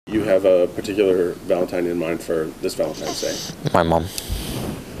You have a particular Valentine in mind for this Valentine's Day? My mom.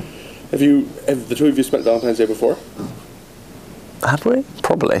 Have the two of you spent Valentine's Day before? Have we?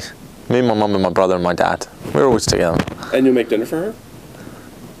 Probably. Me, my mum, and my brother and my dad. We're always together. And you make dinner for her?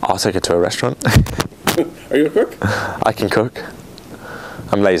 I'll take her to a restaurant. Are you a cook? I can cook.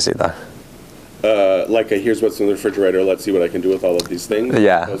 I'm lazy though. Like here's what's in the refrigerator, let's see what I can do with all of these things?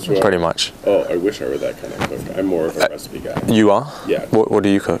 Yeah, pretty much. Oh, I wish I were that kind of cook. I'm more of a recipe guy. You are? Yeah. What do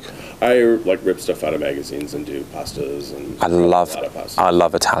you cook? I like rip stuff out of magazines and do pastas and I love a lot of pasta. I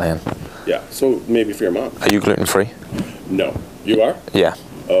love Italian. Yeah, so maybe for your mom. Are you gluten free? No. You are? Yeah.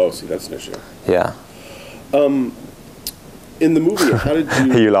 Oh, see, that's an issue. Yeah. In the movie, how did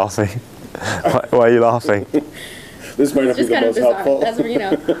you... Are you laughing? Why are you laughing? This might not be the most helpful. That's, you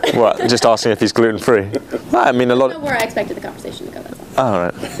know. What? Just asking if he's gluten free? Well, I mean, a lot. That's not where I expected the conversation to go. That's all. Oh, all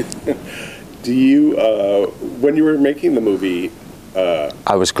right. Do you, when you were making the movie...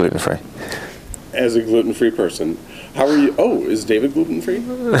 I was gluten free. As a gluten-free person, how are you... Oh, is David gluten-free?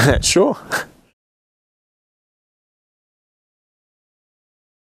 Sure.